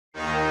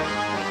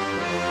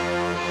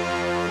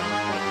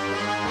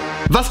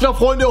Was glaubt,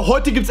 Freunde,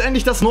 heute gibt es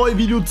endlich das neue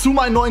Video zu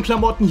meinen neuen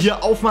Klamotten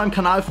hier auf meinem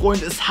Kanal,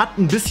 Freunde. Es hat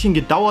ein bisschen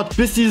gedauert,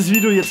 bis dieses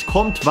Video jetzt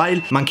kommt,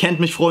 weil man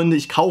kennt mich, Freunde,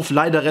 ich kaufe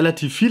leider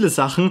relativ viele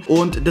Sachen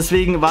und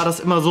deswegen war das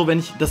immer so, wenn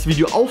ich das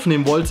Video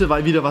aufnehmen wollte,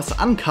 weil wieder was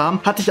ankam,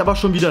 hatte ich aber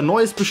schon wieder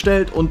Neues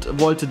bestellt und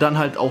wollte dann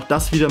halt auch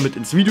das wieder mit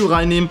ins Video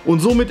reinnehmen. Und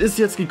somit ist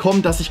jetzt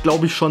gekommen, dass ich,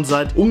 glaube ich, schon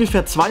seit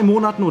ungefähr 2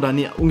 Monaten oder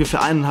nee,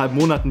 ungefähr 1,5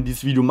 Monaten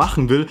dieses Video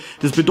machen will.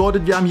 Das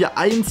bedeutet, wir haben hier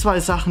 2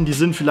 Sachen, die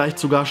sind vielleicht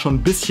sogar schon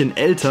ein bisschen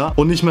älter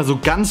und nicht mehr so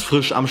ganz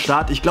frisch am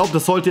Start. Ich glaube,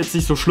 das sollte jetzt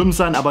nicht so schlimm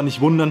sein, aber nicht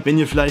wundern, wenn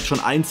ihr vielleicht schon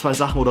 2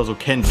 Sachen oder so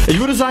kennt. Ich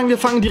würde sagen, wir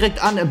fangen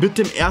direkt an mit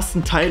dem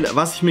ersten Teil,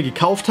 was ich mir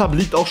gekauft habe.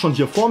 Liegt auch schon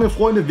hier vor mir,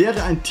 Freunde.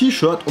 Wäre ein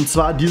T-Shirt und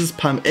zwar dieses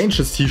Palm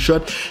Angels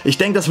T-Shirt. Ich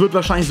denke, das wird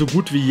wahrscheinlich so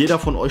gut wie jeder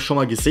von euch schon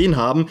mal gesehen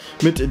haben.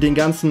 Mit den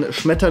ganzen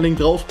Schmetterling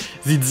drauf.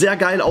 Sieht sehr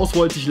geil aus,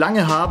 wollte ich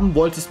lange haben,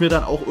 wollte es mir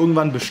dann auch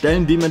irgendwann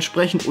bestellen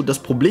dementsprechend. Und das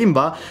Problem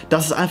war,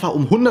 dass es einfach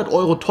um 100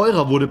 €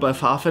 teurer wurde bei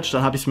Farfetch.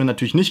 Dann habe ich es mir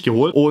natürlich nicht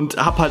geholt und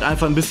habe halt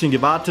einfach ein bisschen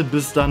gewartet,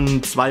 bis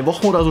dann 2 Wochen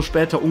oder so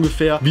später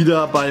ungefähr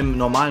wieder beim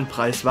normalen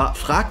Preis war.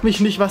 Fragt mich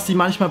nicht, was die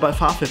manchmal bei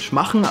Farfetch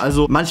machen.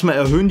 Also manchmal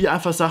erhöhen die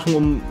einfach Sachen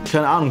um,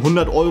 keine Ahnung,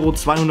 100 €,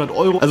 200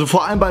 €. Also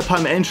vor allem bei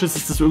Palm Angels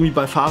ist das irgendwie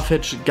bei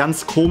Farfetch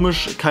ganz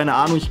komisch. Keine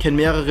Ahnung, ich kenne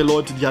mehrere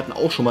Leute, die hatten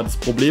auch schon mal das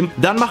Problem.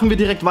 Dann machen wir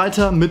direkt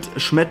weiter mit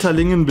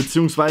Schmetterlingen,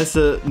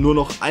 beziehungsweise nur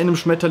noch einem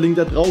Schmetterling,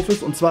 der drauf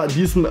ist, und zwar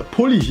diesem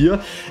Pulli hier.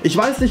 Ich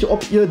weiß nicht,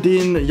 ob ihr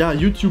den, ja,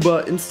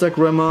 YouTuber,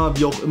 Instagrammer,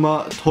 wie auch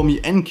immer, Tommy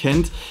N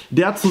kennt.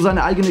 Der hat so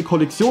seine eigene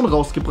Kollektion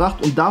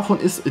rausgebracht und davon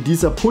ist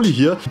dieser Pulli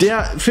hier.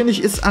 Der, finde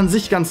ich, ist an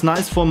sich ganz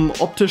nice vom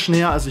optischen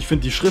her. Also ich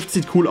finde, die Schrift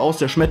sieht cool aus,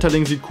 der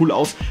Schmetterling sieht cool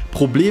aus.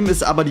 Problem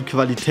ist aber die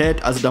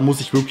Qualität. Also da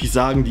muss ich wirklich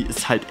sagen, die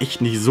ist halt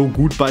echt nicht so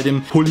gut bei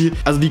dem Pulli.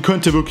 Also die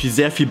könnte wirklich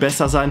sehr viel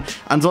besser sein.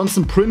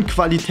 Ansonsten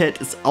Printqualität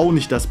ist auch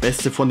nicht das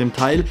Beste von dem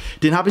Teil.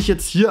 Den habe ich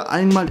jetzt hier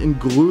einmal in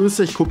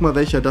Größe. Ich gucke mal,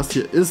 welcher das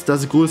hier ist.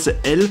 Das ist Größe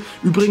L.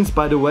 Übrigens,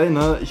 by the way,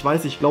 ne, ich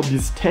weiß, ich glaube,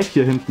 dieses Tag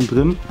hier hinten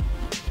drin,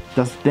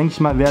 das, denke ich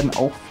mal, werden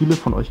auch viele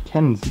von euch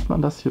kennen. Sieht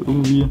man das hier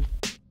irgendwie?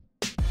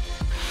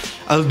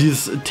 Also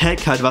dieses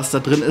Tag halt, was da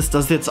drin ist,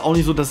 das ist jetzt auch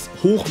nicht so das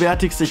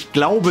hochwertigste. Ich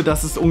glaube,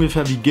 das ist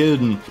ungefähr wie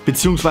Gildan.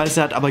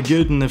 Beziehungsweise hat aber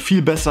Gildan eine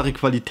viel bessere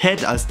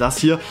Qualität als das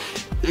hier.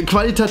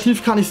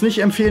 Qualitativ kann ich es nicht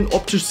empfehlen.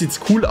 Optisch sieht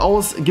es cool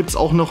aus. Gibt es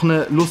auch noch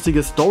eine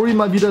lustige Story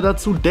mal wieder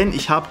dazu. Denn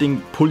ich habe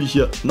den Pulli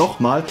hier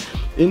nochmal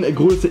in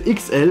Größe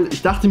XL.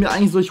 Ich dachte mir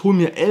eigentlich so, ich hole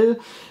mir L,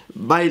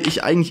 weil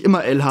ich eigentlich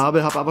immer L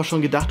habe aber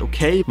schon gedacht,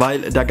 okay,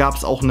 weil da gab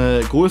es auch eine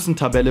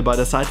Größentabelle bei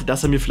der Seite,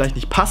 dass er mir vielleicht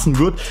nicht passen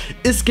wird.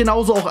 Ist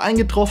genauso auch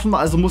eingetroffen,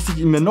 also musste ich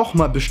ihn mir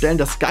nochmal bestellen.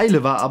 Das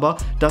Geile war aber,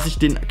 dass ich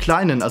den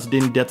kleinen, also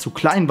den, der zu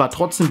klein war,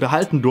 trotzdem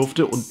behalten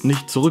durfte und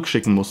nicht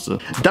zurückschicken musste.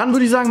 Dann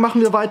würde ich sagen,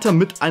 machen wir weiter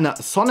mit einer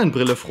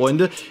Sonnenbrille,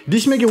 Freunde, die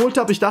ich mir geholt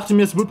habe. Ich dachte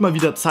mir, es wird mal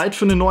wieder Zeit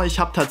für eine neue. Ich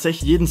habe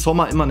tatsächlich jeden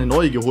Sommer immer eine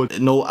neue geholt.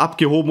 No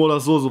abgehoben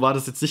oder so, so war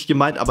das jetzt nicht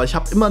gemeint, aber ich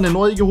habe immer eine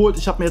neue geholt.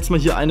 Ich habe mir jetzt mal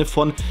hier eine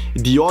von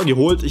Dior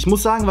geholt. Ich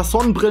muss sagen, was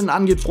Sonnenbrillen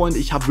angeht, Freunde,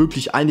 ich habe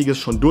wirklich einiges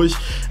schon durch.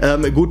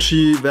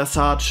 Gucci,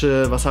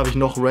 Versace, was habe ich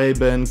noch?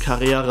 Ray-Ban,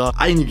 Carrera,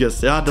 einiges,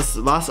 ja,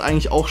 das war es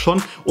eigentlich auch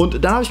schon.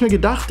 Und dann habe ich mir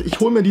gedacht,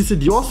 ich hole mir diese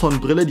Dior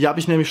Sonnenbrille, die habe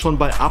ich nämlich schon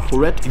bei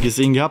ApoRed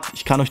gesehen gehabt.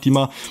 Ich kann euch die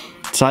mal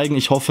zeigen.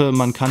 Ich hoffe,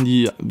 man kann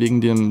die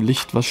wegen dem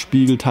Licht, was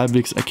spiegelt,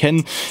 halbwegs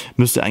erkennen.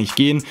 Müsste eigentlich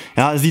gehen.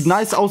 Ja, sieht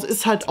nice aus.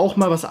 Ist halt auch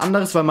mal was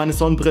anderes, weil meine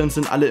Sonnenbrillen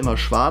sind alle immer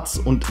schwarz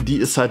und die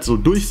ist halt so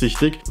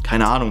durchsichtig.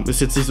 Keine Ahnung,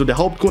 ist jetzt nicht so der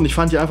Hauptgrund. Ich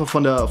fand die einfach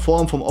von der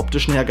Form, vom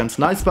optischen her ganz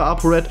nice bei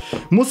ApoRed.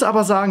 Muss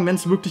aber sagen, wenn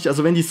es wirklich,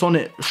 also wenn die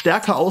Sonne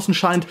stärker außen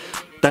scheint,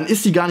 dann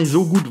ist die gar nicht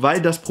so gut,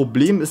 weil das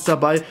Problem ist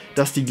dabei,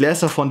 dass die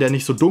Gläser von der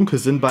nicht so dunkel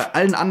sind. Bei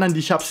allen anderen, die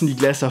ich habe, sind die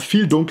Gläser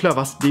viel dunkler,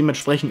 was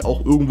dementsprechend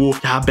auch irgendwo,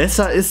 ja,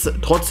 besser ist.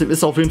 Trotzdem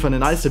ist auf jeden Fall eine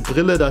nice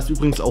Brille. Da ist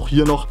übrigens auch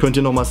hier noch, könnt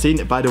ihr noch mal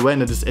sehen, by the way,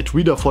 das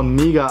Etui davon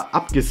mega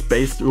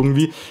abgespaced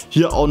irgendwie.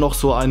 Hier auch noch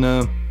so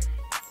eine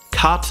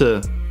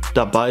Karte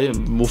dabei,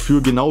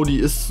 wofür genau die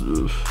ist,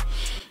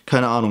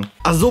 keine Ahnung.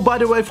 Also by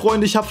the way,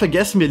 Freunde, ich habe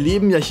vergessen, wir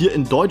leben ja hier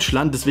in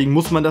Deutschland, deswegen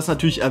muss man das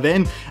natürlich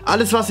erwähnen.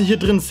 Alles, was ihr hier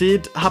drin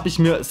seht, habe ich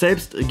mir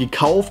selbst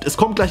gekauft. Es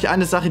kommt gleich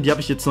eine Sache, die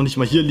habe ich jetzt noch nicht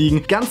mal hier liegen.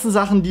 Die ganzen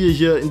Sachen, die ihr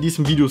hier in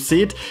diesem Video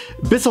seht,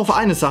 bis auf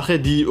eine Sache,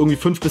 die irgendwie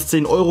 5 bis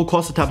 10 €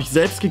 kostet, habe ich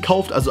selbst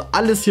gekauft. Also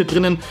alles hier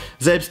drinnen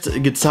selbst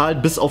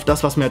gezahlt, bis auf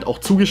das, was mir halt auch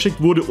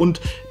zugeschickt wurde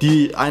und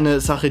die eine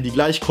Sache, die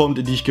gleich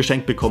kommt, die ich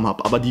geschenkt bekommen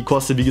habe. Aber die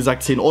kostet, wie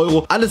gesagt, 10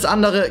 €. Alles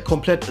andere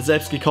komplett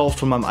selbst gekauft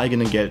von meinem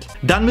eigenen Geld.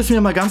 Dann müssen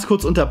wir mal ganz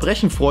kurz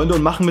unterbrechen, Freunde,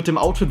 und machen mit dem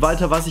Outfit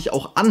weiter, was ich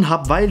auch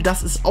anhab, weil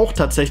das ist auch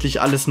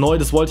tatsächlich alles neu.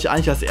 Das wollte ich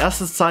eigentlich als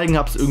erstes zeigen,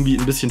 habe es irgendwie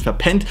ein bisschen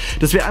verpennt.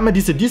 Das wäre einmal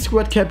diese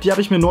D-Squared Cap, die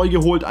habe ich mir neu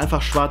geholt,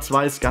 einfach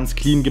schwarz-weiß, ganz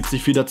clean, gibt es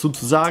nicht viel dazu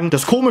zu sagen.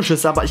 Das Komische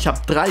ist aber, ich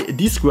habe 3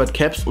 D-Squared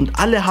Caps und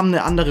alle haben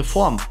eine andere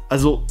Form.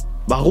 Also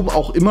Warum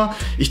auch immer.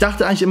 Ich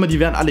dachte eigentlich immer, die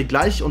wären alle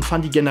gleich und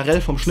fand die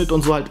generell vom Schnitt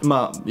und so halt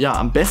immer, ja,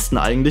 am besten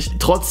eigentlich.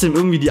 Trotzdem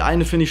irgendwie die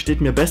eine, finde ich,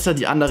 steht mir besser,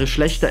 die andere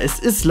schlechter. Es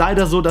ist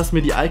leider so, dass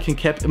mir die Icon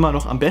Cap immer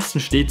noch am besten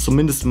steht,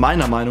 zumindest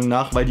meiner Meinung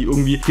nach, weil die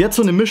irgendwie, die hat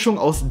so eine Mischung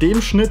aus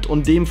dem Schnitt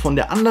und dem von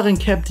der anderen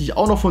Cap, die ich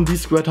auch noch von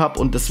D-Squared habe,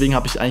 und deswegen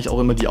habe ich eigentlich auch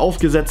immer die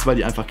aufgesetzt, weil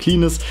die einfach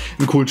clean ist,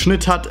 einen coolen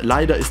Schnitt hat.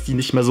 Leider ist die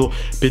nicht mehr so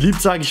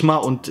beliebt, sage ich mal,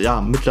 und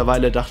ja,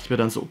 mittlerweile dachte ich mir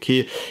dann so,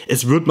 okay,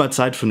 es wird mal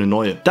Zeit für eine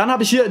neue. Dann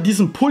habe ich hier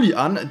diesen Pulli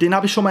an, den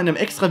habe ich schon mal in einem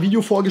extra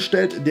Video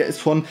vorgestellt, der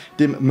ist von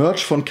dem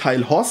Merch von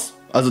Kyle Hoss.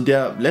 Also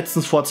der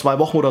letztens vor 2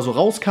 Wochen oder so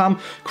rauskam.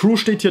 Crew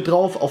steht hier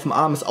drauf, auf dem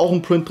Arm ist auch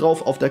ein Print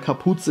drauf, auf der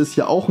Kapuze ist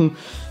hier auch ein,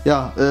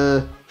 ja,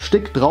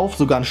 Stick drauf,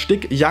 sogar ein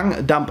Stick.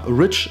 Young, Dumb,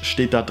 Rich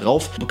steht da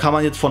drauf. Da kann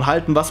man jetzt von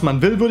halten, was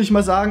man will, würde ich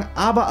mal sagen.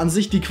 Aber an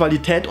sich die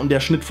Qualität und der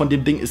Schnitt von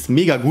dem Ding ist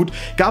mega gut.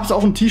 Gab es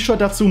auch ein T-Shirt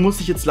dazu,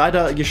 muss ich jetzt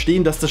leider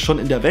gestehen, dass das schon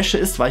in der Wäsche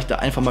ist, weil ich da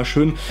einfach mal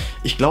schön,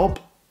 ich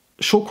glaube,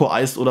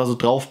 Schokoeis oder so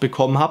drauf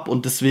bekommen habe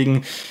und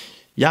deswegen,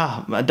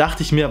 ja,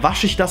 dachte ich mir,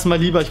 wasche ich das mal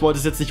lieber. Ich wollte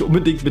es jetzt nicht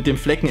unbedingt mit dem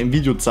Flecken im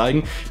Video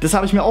zeigen. Das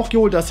habe ich mir auch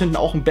geholt. Da ist hinten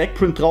auch ein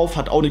Backprint drauf,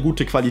 hat auch eine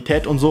gute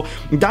Qualität und so.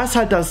 Und da ist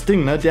halt das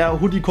Ding, ne?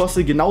 Der Hoodie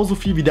kostet genauso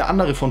viel wie der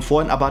andere von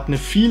vorhin, aber hat eine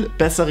viel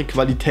bessere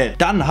Qualität.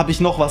 Dann habe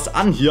ich noch was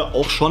an hier,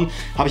 auch schon.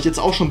 Habe ich jetzt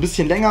auch schon ein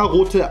bisschen länger.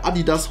 Rote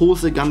Adidas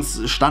Hose, ganz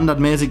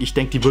standardmäßig. Ich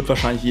denke, die wird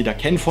wahrscheinlich jeder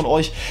kennen von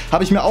euch.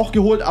 Habe ich mir auch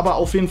geholt, aber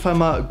auf jeden Fall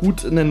mal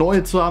gut eine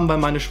neue zu haben, weil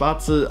meine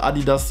schwarze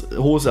Adidas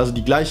Hose, also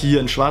die gleiche hier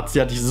in schwarz,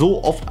 die hatte ich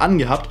so oft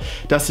angehabt,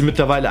 dass sie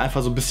mittlerweile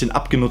einfach so ein bisschen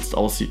abgenutzt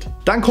aussieht.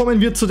 Dann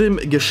kommen wir zu dem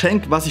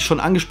Geschenk, was ich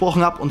schon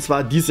angesprochen habe, und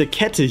zwar diese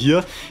Kette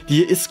hier.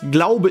 Die ist,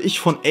 glaube ich,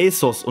 von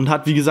ASOS und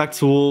hat, wie gesagt,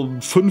 so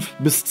 5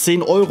 bis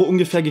 10 Euro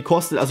ungefähr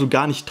gekostet, also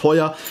gar nicht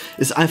teuer.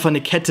 Ist einfach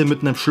eine Kette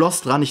mit einem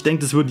Schloss dran. Ich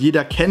denke, das wird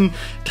jeder kennen.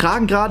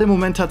 Tragen gerade im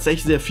Moment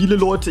tatsächlich sehr viele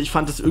Leute. Ich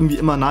fand das irgendwie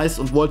immer nice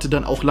und wollte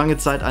dann auch lange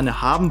Zeit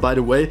eine haben. By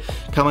the way,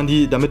 kann man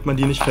die, damit man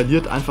die nicht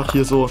verliert, einfach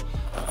hier so...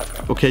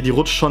 Okay, die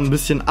rutscht schon ein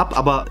bisschen ab,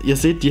 aber ihr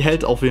seht, die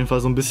hält auf jeden Fall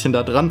so ein bisschen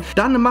da dran.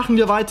 Dann machen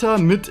wir weiter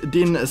mit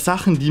den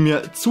Sachen, die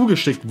mir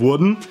zugeschickt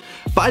wurden.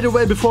 By the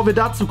way, bevor wir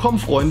dazu kommen,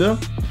 Freunde,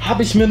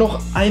 habe ich mir noch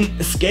ein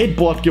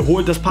Skateboard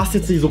geholt. Das passt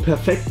jetzt nicht so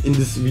perfekt in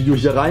das Video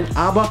hier rein,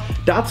 aber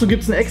dazu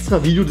gibt es ein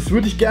extra Video. Das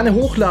würde ich gerne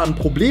hochladen.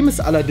 Problem ist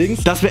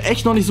allerdings, dass wir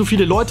echt noch nicht so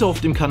viele Leute auf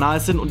dem Kanal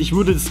sind und ich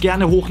würde das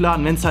gerne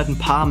hochladen, wenn es halt ein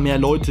paar mehr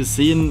Leute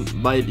sehen,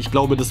 weil ich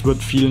glaube, das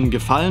wird vielen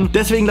gefallen.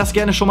 Deswegen lasst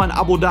gerne schon mal ein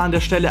Abo da an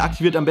der Stelle,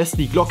 aktiviert am besten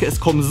die Glocke. Es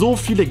kommen so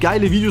viele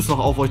geile Videos noch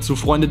auf euch zu,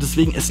 Freunde,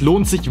 deswegen es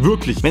lohnt sich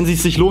wirklich. Wenn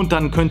es sich lohnt,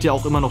 dann könnt ihr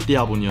auch immer noch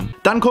deabonnieren.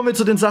 Dann kommen wir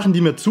zu den Sachen, die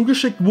mir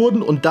zugeschickt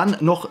wurden und dann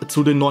noch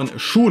zu den neuen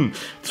Schuhen.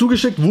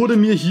 Zugeschickt wurde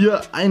mir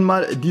hier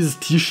einmal dieses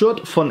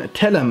T-Shirt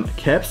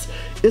von57GGVkZhjE.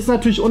 Ist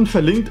natürlich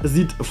unverlinkt,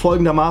 sieht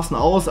folgendermaßen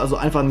aus, also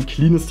einfach ein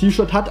cleanes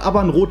T-Shirt, hat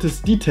aber ein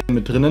rotes Detail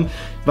mit drinnen,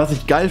 was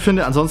ich geil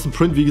finde. Ansonsten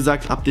Print, wie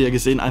gesagt, habt ihr ja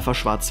gesehen, einfach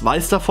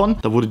schwarz-weiß davon.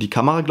 Da wurde die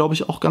Kamera, glaube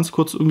ich, auch ganz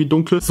kurz irgendwie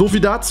dunkel. So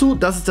viel dazu,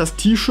 das ist das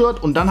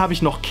T-Shirt und dann habe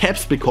ich noch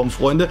Caps bekommen,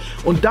 Freunde.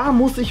 Und da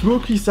muss ich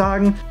wirklich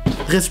sagen,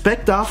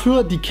 Respekt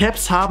dafür, die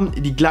Caps haben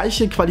die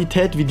gleiche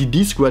Qualität wie die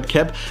D-Squared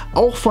Cap.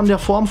 Auch von der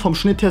Form, vom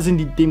Schnitt her sind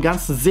die dem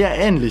Ganzen sehr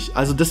ähnlich.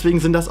 Also deswegen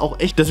sind das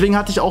auch echt, deswegen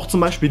hatte ich auch zum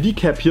Beispiel die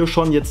Cap hier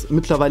schon jetzt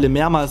mittlerweile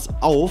mehrmals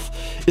auf.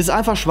 Ist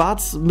einfach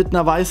schwarz mit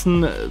einer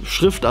weißen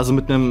Schrift, also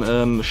mit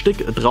einem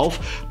Stick drauf.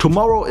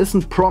 Tomorrow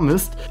isn't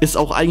promised. Ist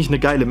auch eigentlich eine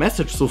geile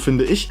Message, so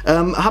finde ich.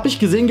 Habe ich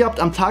gesehen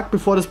gehabt am Tag,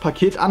 bevor das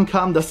Paket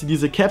ankam, dass sie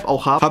diese Cap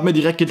auch haben. Habe mir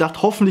direkt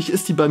gedacht, hoffentlich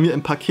ist die bei mir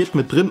im Paket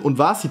mit drin und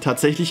war sie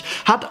tatsächlich.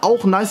 Hat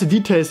auch nice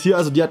Details hier,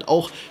 also die hat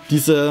auch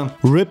diese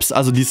Rips,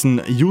 also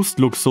diesen Used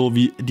Look, so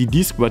wie die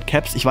D-Squared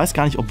Caps. Ich weiß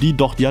gar nicht, ob die,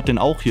 doch, die hat den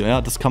auch hier.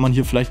 Ja, das kann man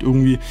hier vielleicht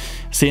irgendwie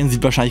sehen.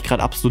 Sieht wahrscheinlich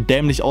gerade absolut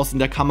dämlich aus in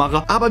der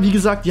Kamera. Aber wie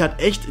gesagt, die hat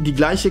echt die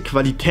gleiche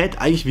Qualität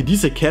eigentlich wie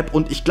diese Cap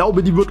und ich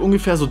glaube, die wird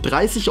ungefähr so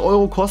 30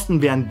 Euro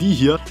kosten, während die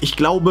hier, ich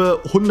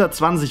glaube,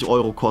 120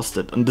 Euro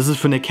kostet. Und das ist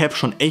für eine Cap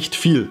schon echt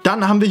viel.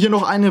 Dann haben wir hier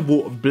noch eine,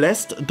 wo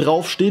Blessed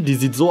draufsteht. Die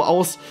sieht so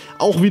aus.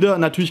 Auch wieder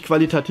natürlich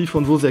qualitativ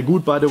und so sehr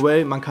gut, by the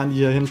way. Man kann die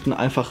hier hinten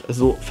einfach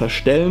so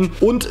verstellen.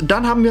 Und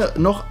dann haben wir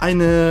noch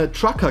eine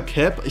Trucker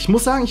Cap. Ich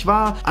muss sagen, ich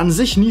war an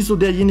sich nie so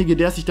derjenige,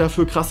 der sich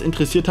dafür krass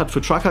interessiert hat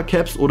für Trucker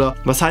Caps oder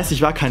was heißt,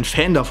 ich war kein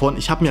Fan davon.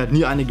 Ich habe mir halt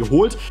nie eine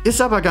geholt.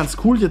 Ist aber ganz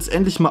cool, jetzt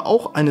endlich mal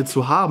auch eine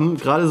zu haben.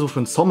 Gerade so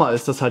für den Sommer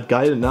ist das halt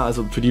geil, ne?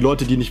 Also für die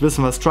Leute, die nicht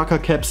wissen, was Trucker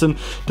Caps sind,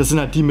 das sind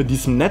halt die mit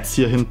diesem Netz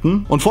hier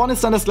hinten. Und vorne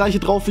ist dann das gleiche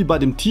drauf wie bei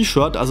dem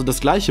T-Shirt, also das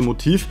gleiche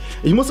Motiv.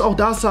 Ich muss auch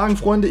da sagen,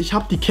 Freunde, ich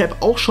habe die Cap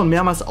auch schon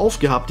mehrmals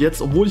aufgehabt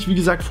jetzt, obwohl ich, wie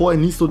gesagt, vorher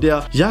nie so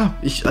der, ja,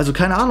 also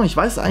keine Ahnung, ich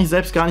weiß eigentlich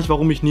selbst gar nicht,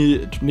 warum ich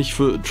mich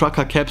für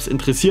Trucker Caps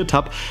interessiert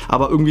habe,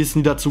 aber irgendwie ist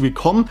nie dazu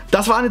gekommen.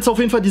 Das waren jetzt auf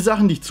jeden Fall die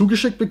Sachen, die ich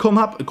zugeschickt bekommen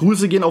habe.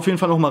 Grüße gehen auf jeden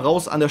Fall nochmal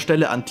raus an der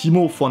Stelle an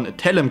Timo von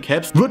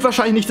 57GGVkZhjE. Wird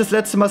wahrscheinlich nicht das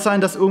letzte Mal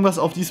sein, dass irgendwas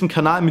auf diesem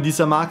Kanal mit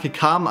dieser Marke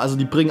kam, also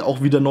die bringen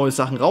auch wieder neue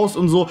Sachen raus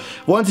und so,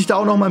 wollen sich da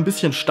auch noch mal ein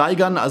bisschen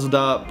steigern, also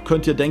da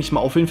könnt ihr, denke ich mal,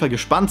 auf jeden Fall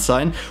gespannt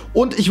sein.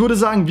 Und ich würde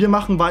sagen, wir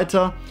machen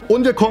weiter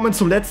und wir kommen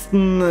zum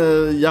letzten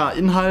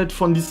Inhalt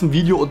von diesem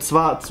Video und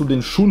zwar zu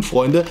den Schuhen,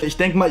 Freunde. Ich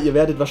denke mal, ihr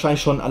werdet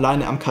wahrscheinlich schon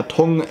alleine am Karton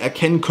Karton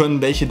erkennen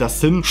können, welche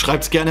das sind.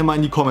 Schreibt es gerne mal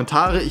in die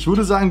Kommentare. Ich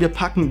würde sagen, wir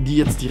packen die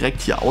jetzt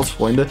direkt hier aus,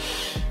 Freunde.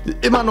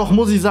 Immer noch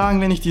muss ich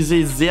sagen, wenn ich die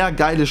sehe, sehr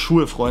geile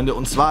Schuhe, Freunde.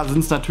 Und zwar sind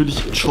es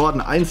natürlich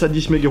Jordan 1er, die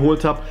ich mir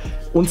geholt habe.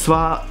 Und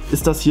zwar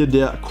ist das hier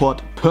der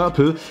Court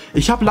Purple.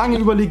 Ich habe lange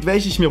überlegt,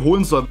 welche ich mir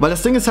holen soll, weil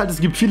das Ding ist halt, es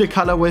gibt viele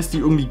Colorways, die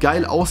irgendwie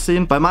geil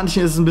aussehen. Bei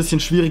manchen ist es ein bisschen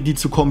schwierig, die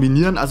zu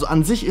kombinieren. Also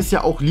an sich ist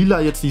ja auch lila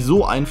jetzt nicht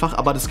so einfach,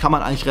 aber das kann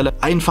man eigentlich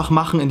relativ einfach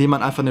machen, indem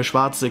man einfach eine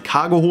schwarze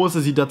Cargo-Hose,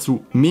 sieht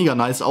dazu mega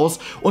nice aus,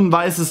 und ein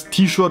weißes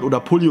T-Shirt oder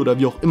Pulli oder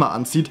wie auch immer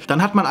anzieht.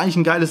 Dann hat man eigentlich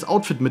ein geiles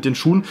Outfit mit den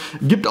Schuhen.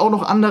 Gibt auch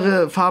noch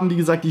andere Farben, wie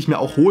gesagt, die ich mir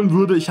auch holen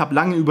würde. Ich habe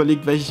lange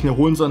überlegt, welche ich mir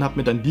holen soll und habe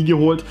mir dann die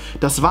geholt.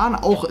 Das waren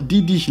auch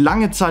die, die ich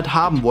lange Zeit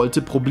haben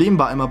wollte. Problem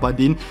war immer bei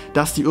denen,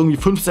 dass die irgendwie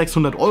 500,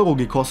 600 Euro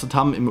gekostet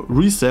haben im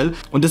Resell,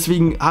 und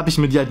deswegen habe ich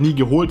mir die halt nie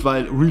geholt,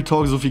 weil Real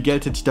Talk, so viel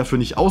Geld hätte ich dafür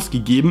nicht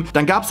ausgegeben.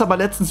 Dann gab es aber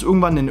letztens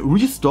irgendwann einen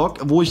Restock,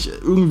 wo ich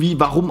irgendwie,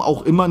 warum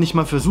auch immer, nicht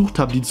mal versucht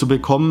habe, die zu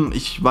bekommen.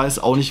 Ich weiß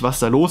auch nicht, was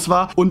da los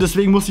war, und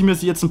deswegen muss ich mir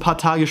sie jetzt ein paar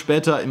Tage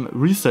später im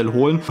Resell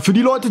holen. Für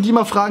die Leute, die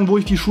immer fragen, wo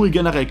ich die Schuhe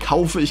generell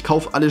kaufe, ich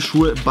kaufe alle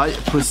Schuhe bei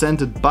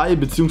Presented by,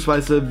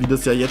 beziehungsweise, wie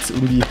das ja jetzt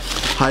irgendwie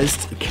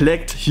heißt,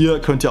 Collect. Hier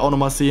könnt ihr auch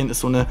nochmal sehen, ist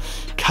so eine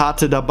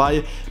Karte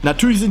dabei.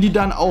 Natürlich sind die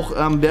dann auch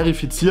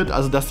verifiziert,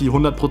 also dass die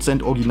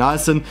 100% original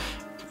sind.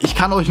 Ich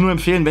kann euch nur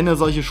empfehlen, wenn ihr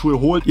solche Schuhe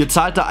holt, ihr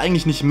zahlt da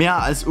eigentlich nicht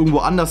mehr als irgendwo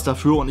anders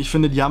dafür, und ich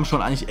finde, die haben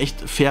schon eigentlich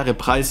echt faire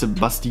Preise,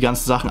 was die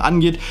ganzen Sachen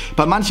angeht.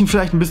 Bei manchen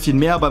vielleicht ein bisschen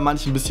mehr, bei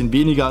manchen ein bisschen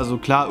weniger, also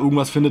klar,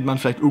 irgendwas findet man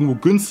vielleicht irgendwo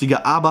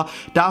günstiger, aber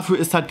dafür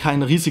ist halt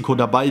kein Risiko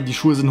dabei. Die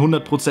Schuhe sind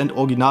 100%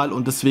 original,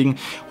 und deswegen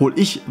hole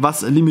ich,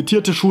 was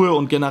limitierte Schuhe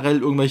und generell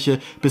irgendwelche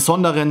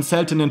besonderen,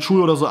 seltenen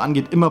Schuhe oder so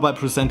angeht, immer bei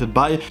Presented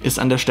by. Ist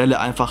an der Stelle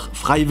einfach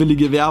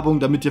freiwillige Werbung,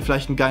 damit ihr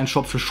vielleicht einen geilen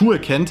Shop für Schuhe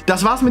kennt.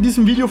 Das war's mit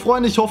diesem Video,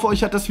 Freunde. Ich hoffe,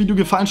 euch hat das Video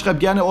gefallen.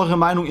 Schreibt gerne eure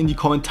Meinung in die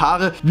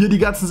Kommentare, wie ihr die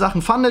ganzen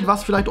Sachen fandet,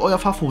 was vielleicht euer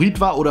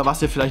Favorit war oder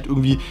was ihr vielleicht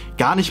irgendwie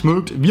gar nicht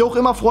mögt. Wie auch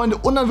immer, Freunde.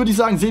 Und dann würde ich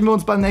sagen, sehen wir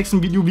uns beim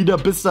nächsten Video wieder.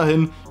 Bis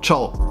dahin,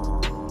 ciao.